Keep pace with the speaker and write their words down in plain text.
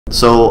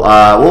So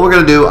what we're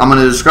going to do, I'm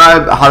going to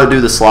describe how to do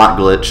the slot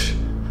glitch.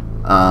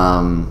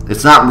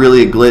 It's not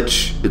really a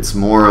glitch, it's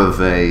more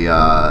of a,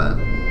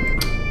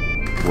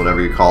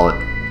 whatever you call it,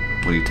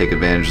 when you take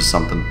advantage of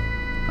something.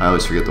 I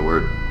always forget the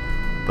word,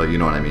 but you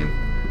know what I mean.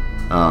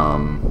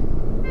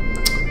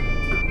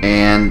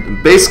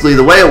 And basically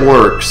the way it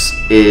works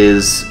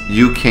is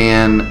you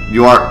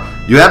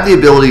have the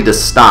ability to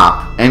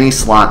stop any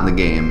slot in the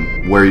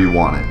game where you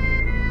want it.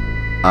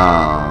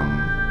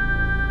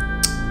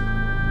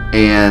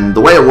 And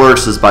the way it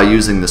works is by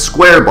using the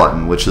square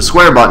button, which the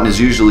square button is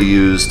usually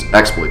used,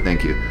 exploit,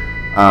 thank you.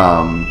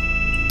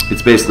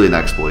 It's basically an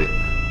exploit.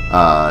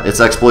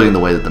 It's exploiting the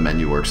way that the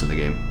menu works in the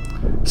game.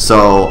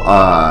 So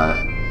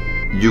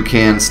you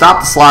can stop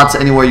the slots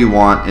anywhere you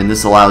want, and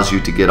this allows you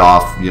to get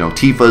off,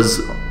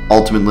 Tifa's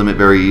ultimate limit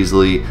very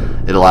easily.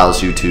 It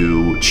allows you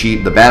to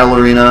cheat the battle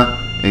arena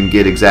and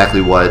get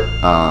exactly what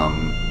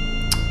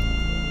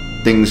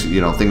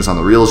things on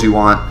the reels you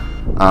want.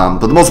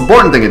 But the most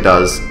important thing it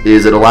does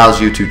is it allows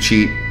you to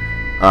cheat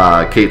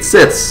Cait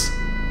Sith's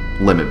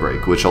limit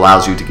break, which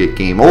allows you to get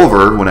game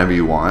over whenever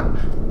you want.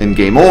 And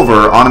game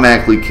over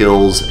automatically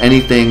kills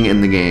anything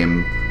in the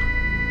game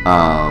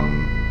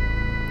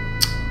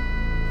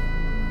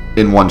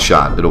in one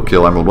shot. It'll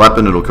kill Emerald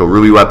Weapon, it'll kill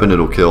Ruby Weapon,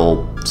 it'll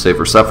kill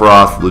Safer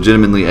Sephiroth,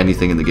 legitimately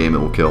anything in the game it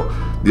will kill.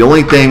 The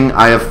only thing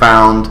I have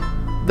found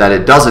that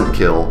it doesn't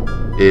kill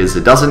is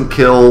it doesn't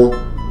kill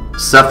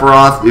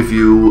Sephiroth if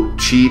you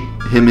cheat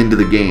him into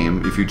the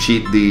game. If you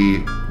cheat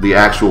the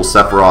actual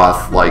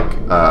Sephiroth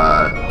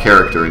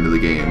character into the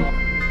game,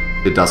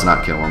 it does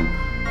not kill him.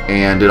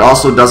 And it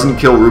also doesn't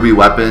kill Ruby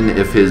Weapon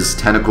if his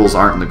tentacles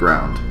aren't in the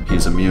ground.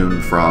 He's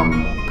immune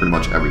from pretty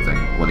much everything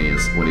when he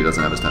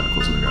doesn't have his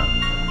tentacles in the ground.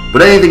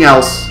 But anything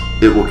else,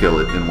 it will kill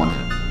it in one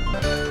hit.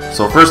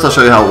 So first I'll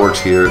show you how it works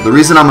here. The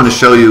reason I'm going to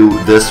show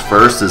you this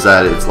first is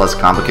that it's less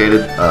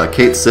complicated.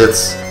 Cait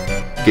Sith's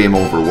game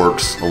over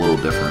works a little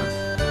different.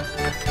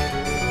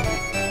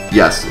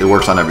 Yes, it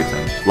works on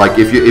everything. Like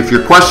if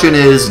your question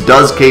is,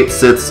 does Cait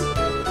Sith's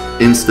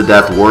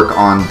insta-death work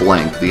on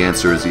blank? The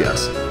answer is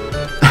yes.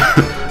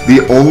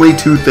 The only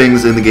two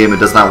things in the game it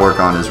does not work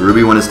on is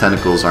Ruby when his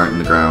tentacles aren't in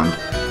the ground,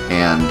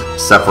 and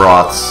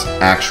Sephiroth's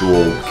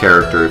actual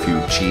character if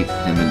you cheat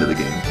him into the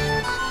game.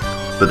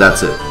 But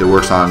that's it. It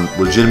works on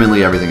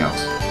legitimately everything else.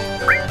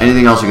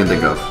 Anything else you can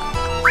think of.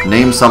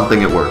 Name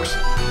something, it works.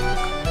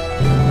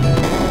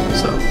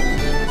 So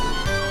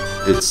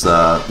it's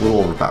a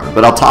little overpowered.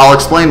 But I'll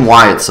explain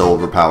why it's so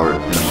overpowered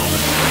in a moment.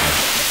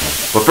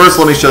 But first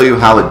let me show you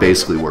how it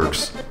basically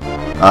works.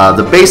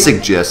 The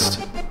basic gist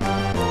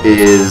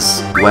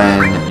is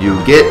when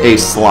you get a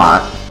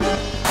slot,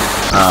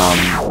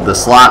 the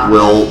slot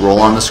will roll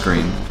on the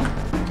screen,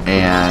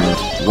 and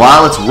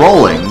while it's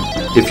rolling,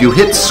 if you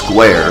hit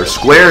square,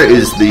 square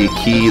is the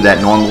key that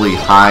normally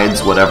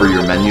hides whatever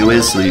your menu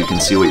is so that you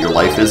can see what your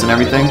life is and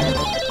everything.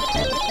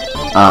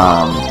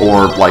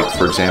 Or like,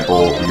 for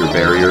example, your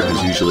barrier,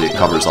 because usually it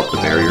covers up the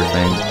barrier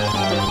thing.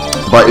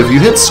 But if you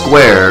hit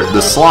square,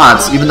 the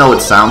slots, even though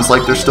it sounds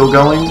like they're still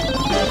going,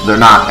 they're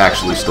not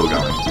actually still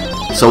going.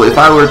 So if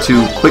I were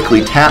to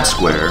quickly tap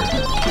square,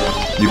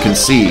 you can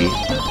see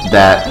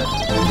that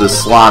the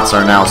slots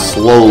are now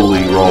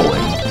slowly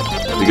rolling,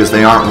 because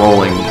they aren't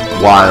rolling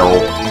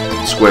while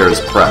square is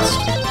pressed.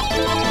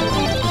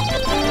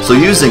 So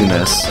using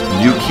this,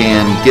 you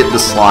can get the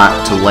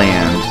slot to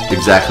land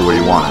exactly where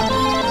you want it.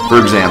 For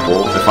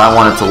example, if I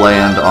wanted to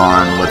land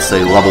on, let's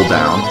say, level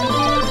down,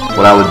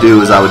 what I would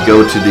do is I would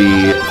go to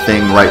the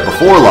thing right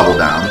before level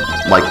down,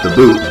 like the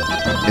boot,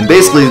 and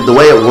basically the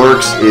way it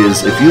works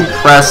is if you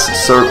press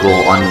circle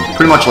on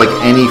pretty much like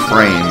any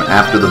frame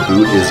after the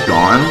boot is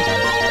gone,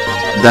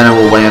 then it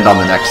will land on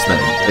the next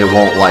thing. It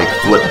won't like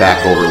flip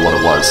back over to what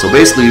it was. So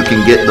basically you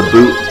can get the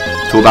boot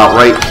to about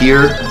right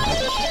here,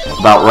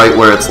 about right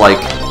where it's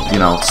like,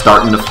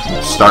 starting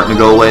to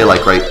go away,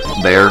 like right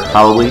there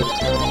probably,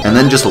 and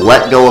then just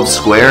let go of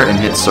square and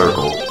hit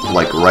circle,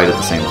 like right at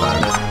the same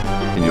time,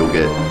 and you'll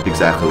get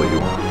exactly what you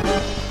want.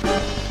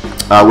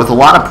 With a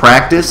lot of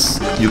practice,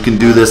 you can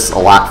do this a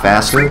lot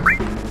faster.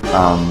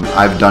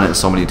 I've done it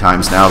so many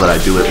times now that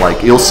I do it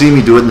like, you'll see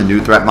me do it in the new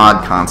threat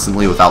mod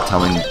constantly without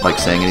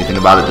saying anything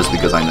about it, just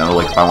because I know,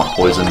 like if I want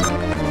poison,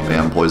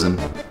 bam, poison.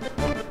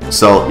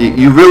 So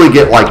you really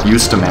get like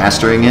used to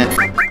mastering it.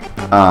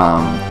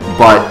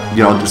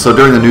 But so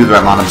during the new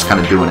threat mod, I'm just kind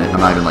of doing it. I'm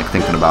not even like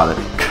thinking about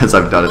it because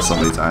I've done it so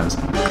many times.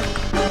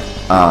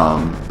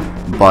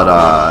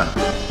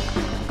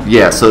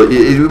 Yeah, so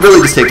it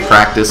really just takes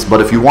practice.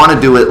 But if you want to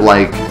do it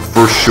like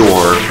for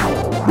sure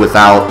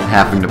without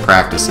having to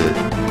practice it,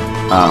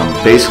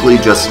 basically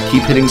just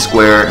keep hitting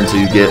square until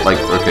you get like,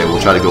 okay,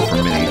 we'll try to go for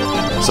mini.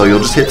 So you'll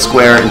just hit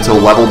square until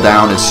level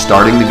down is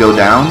starting to go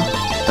down,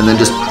 and then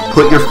just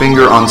put your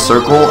finger on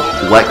circle,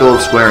 let go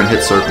of square, and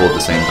hit circle at the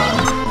same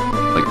time,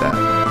 like that,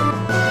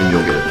 and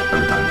you'll get it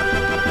every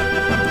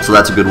time. So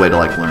that's a good way to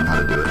like learn how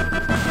to do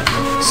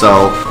it.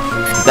 So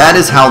that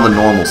is how the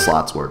normal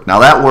slots work. Now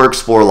that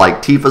works for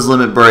like Tifa's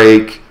limit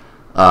break,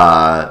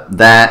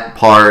 that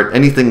part,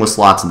 anything with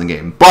slots in the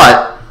game.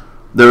 But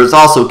There is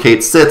also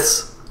Kate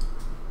Sith's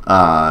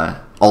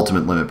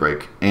ultimate limit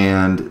break,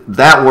 and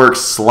that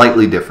works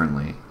slightly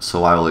differently,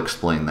 so I will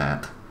explain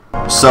that.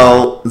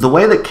 So the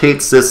way that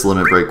Kate Sith's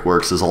limit break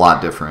works is a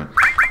lot different.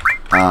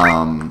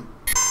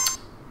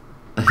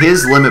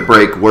 His limit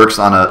break works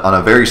on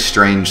a very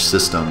strange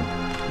system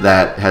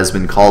that has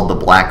been called the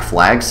Black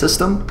Flag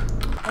system.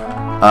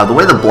 The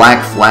way the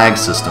Black Flag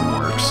system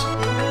works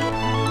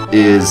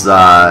is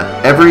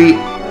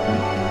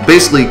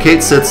basically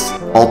Kate Sith's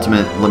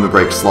ultimate limit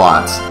break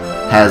slots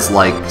has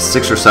like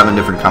 6 or 7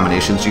 different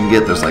combinations you can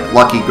get. There's like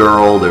Lucky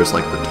Girl, there's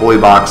like the Toy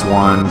Box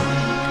one,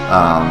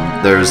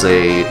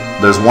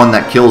 there's one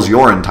that kills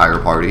your entire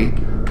party,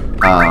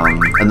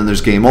 and then there's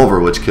Game Over,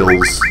 which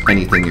kills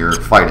anything you're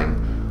fighting.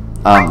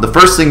 The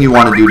first thing you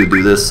want to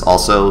do this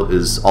also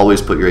is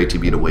always put your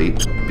ATB to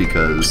wait,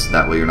 because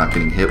that way you're not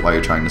getting hit while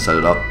you're trying to set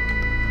it up.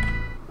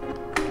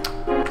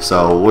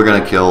 So we're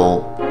gonna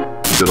kill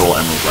good old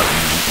Emerald Weapon.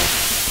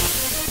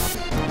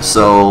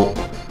 So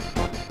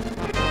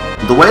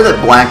the way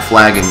that Black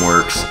Flagging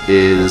works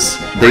is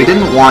they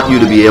didn't want you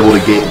to be able to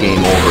get Game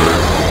Over,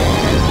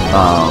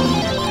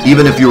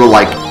 even if you were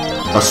like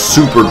a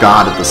super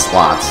god at the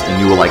slots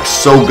and you were like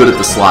so good at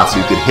the slots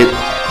you could hit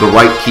the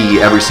right key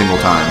every single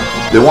time.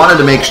 They wanted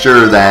to make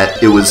sure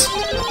that it was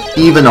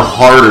even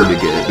harder to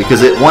get it,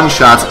 because it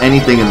one-shots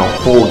anything in the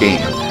whole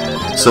game.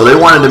 So they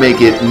wanted to make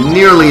it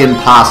nearly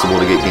impossible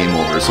to get Game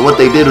Over. So what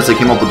they did was they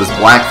came up with this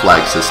Black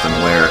Flag system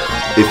where,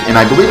 and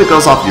I believe it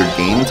goes off your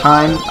game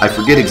time, I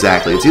forget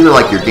exactly, it's either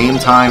like your game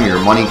time or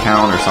your money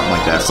count or something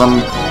like that,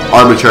 some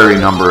arbitrary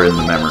number in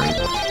the memory.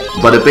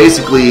 But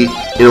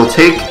it'll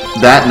take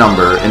that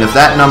number, and if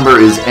that number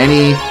is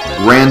any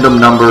random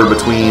number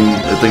between,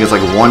 I think it's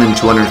like 1 and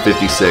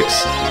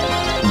 256,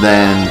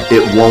 then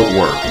it won't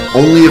work.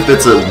 Only if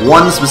it's a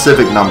one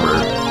specific number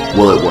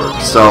will it work.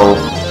 So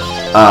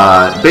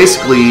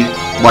basically,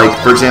 like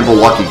for example,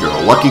 Lucky Girl.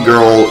 Lucky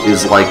Girl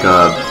is like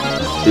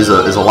is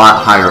a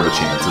lot higher of a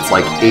chance. It's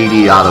like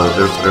 80 out of,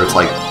 or it's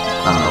like,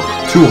 I don't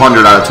know,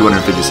 200 out of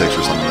 256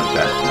 or something like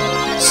that.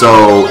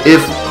 So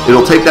if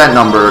it'll take that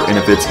number, and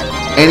if it's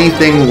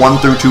anything 1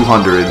 through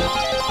 200,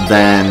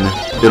 then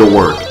it'll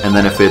work. And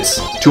then if it's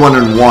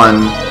 201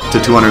 to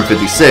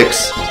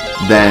 256,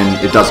 then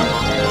it doesn't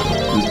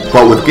work.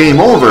 But with Game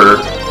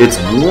Over, it's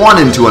 1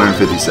 in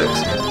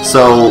 256.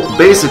 So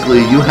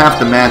basically, you have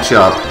to match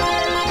up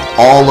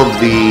all of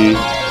the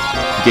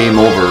Game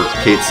Over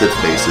Kate Sith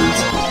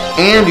faces,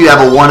 and you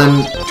have a 1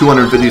 in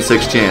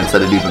 256 chance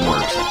that it even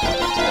works.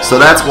 So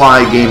that's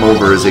why Game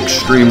Over is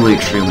extremely,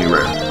 extremely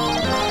rare.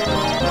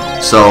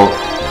 So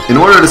in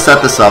order to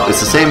set this up, it's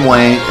the same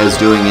way as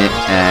doing it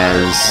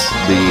as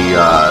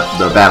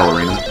the Battle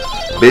Arena.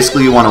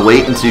 Basically, you want to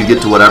wait until you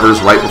get to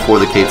whatever's right before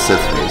the Kate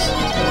Sith face.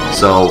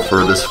 So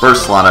for this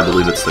first slot, I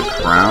believe it's the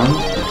Crown.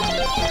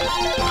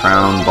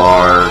 Crown,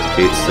 Bar,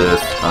 Kate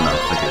Sith. Oh no,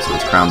 okay, so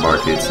it's Crown, Bar,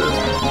 Kate Sith.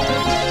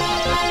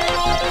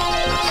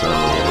 So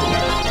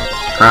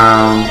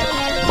Crown,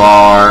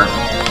 Bar,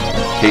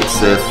 Kate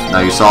Sith.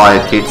 Now you saw I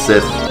had Kate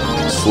Sith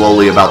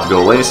slowly about to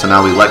go away, so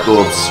now we let go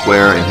of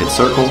square and hit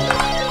circle.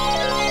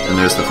 And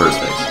there's the first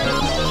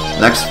face.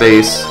 Next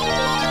face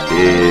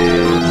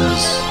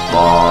is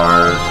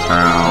Bar,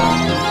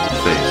 Crown,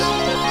 face.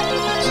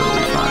 So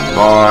we find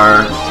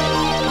Bar.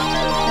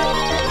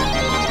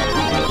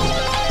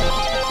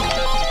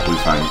 We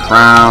find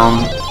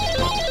Crown.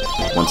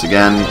 Once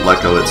again,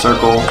 let go, hit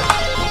circle.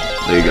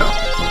 There you go.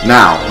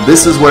 Now,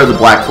 this is where the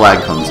Black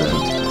Flag comes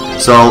in.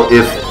 So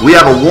if we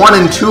have a 1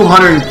 in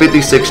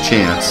 256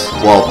 chance,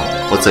 well,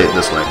 let's say it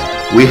this way.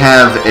 We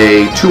have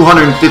a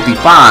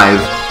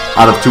 255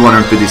 out of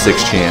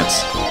 256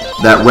 chance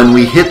that when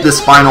we hit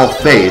this final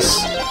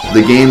face,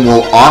 the game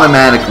will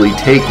automatically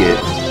take it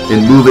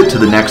and move it to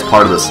the next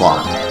part of the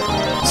slot.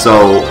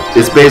 So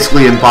it's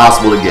basically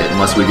impossible to get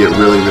unless we get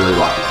really, really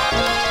lucky.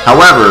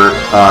 However,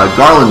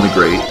 Garland the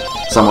Great,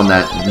 someone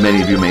that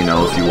many of you may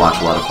know if you watch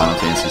a lot of Final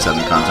Fantasy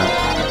VII content,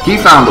 he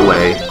found a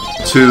way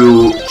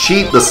to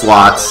cheat the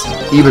slots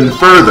even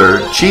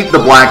further, cheat the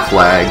Black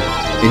Flag,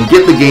 and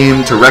get the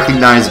game to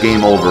recognize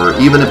Game Over,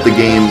 even if the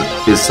game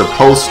is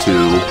supposed to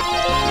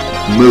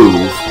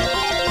move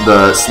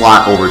the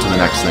slot over to the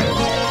next thing.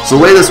 So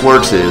the way this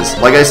works is,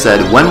 like I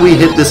said, when we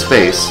hit this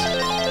face,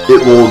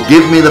 it will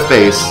give me the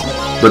face,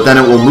 but then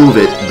it will move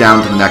it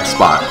down to the next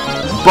spot.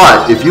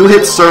 But if you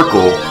hit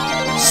circle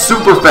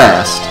super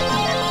fast,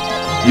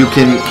 you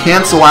can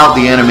cancel out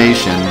the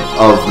animation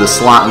of the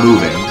slot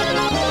moving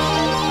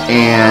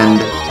and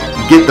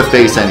get the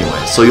face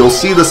anyway. So you'll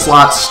see the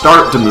slot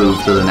start to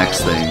move to the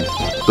next thing,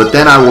 but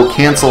then I will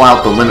cancel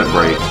out the limit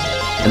break,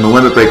 and the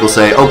limit break will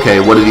say, okay,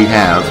 what did he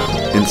have?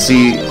 And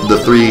see the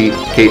 3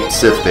 Kate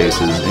Sith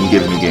faces and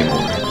give me Game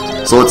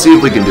Over. So let's see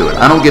if we can do it.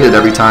 I don't get it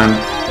every time,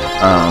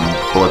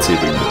 but let's see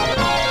if we can do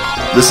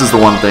it. This is the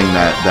one thing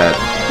that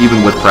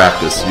even with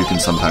practice, you can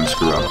sometimes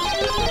screw up.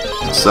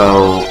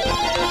 So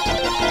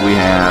we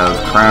have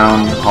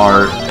Crown,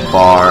 Heart,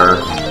 Bar,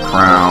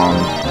 Crown,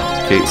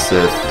 Kate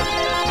Sith,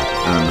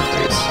 and then the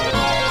face.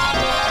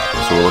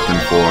 So we're looking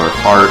for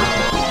Heart,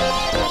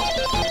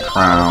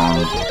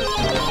 Crown,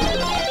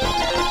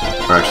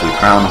 or actually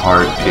Crown,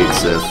 Heart, Kate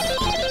Sith,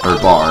 or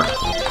Bar.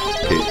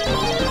 Kate,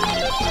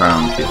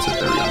 Crown, Kate Sith,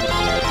 there we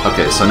go.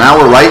 Okay, so now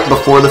we're right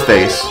before the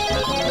face.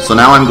 So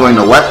now I'm going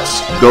to let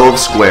go of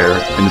square,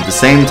 and at the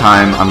same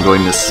time, I'm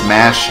going to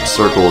smash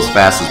circle as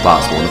fast as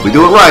possible. And if we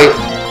do it right,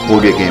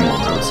 we'll get game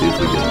over. Let's see if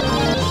we get it.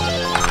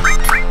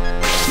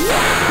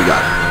 We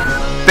got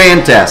it.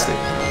 Fantastic.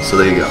 So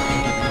there you go.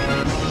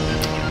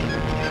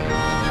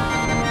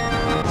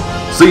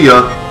 See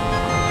ya.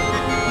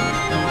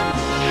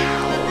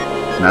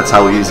 And that's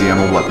how easy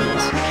Emerald Weapon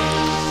is.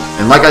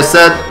 And like I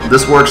said,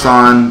 this works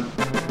on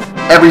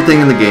everything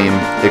in the game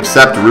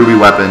except Ruby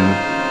Weapon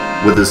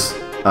with his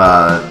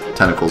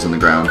tentacles in the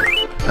ground.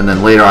 And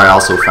then later I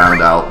also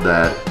found out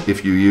that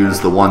if you use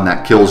the one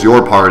that kills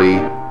your party,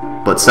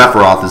 but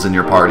Sephiroth is in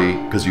your party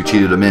because you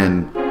cheated him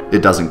in,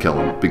 it doesn't kill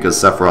him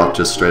because Sephiroth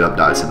just straight up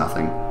dies to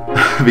nothing.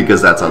 Because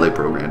that's how they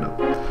programmed him.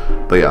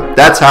 But yeah,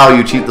 that's how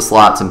you cheat the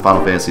slots in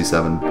Final Fantasy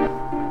VII.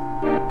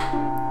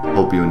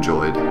 Hope you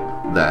enjoyed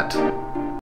that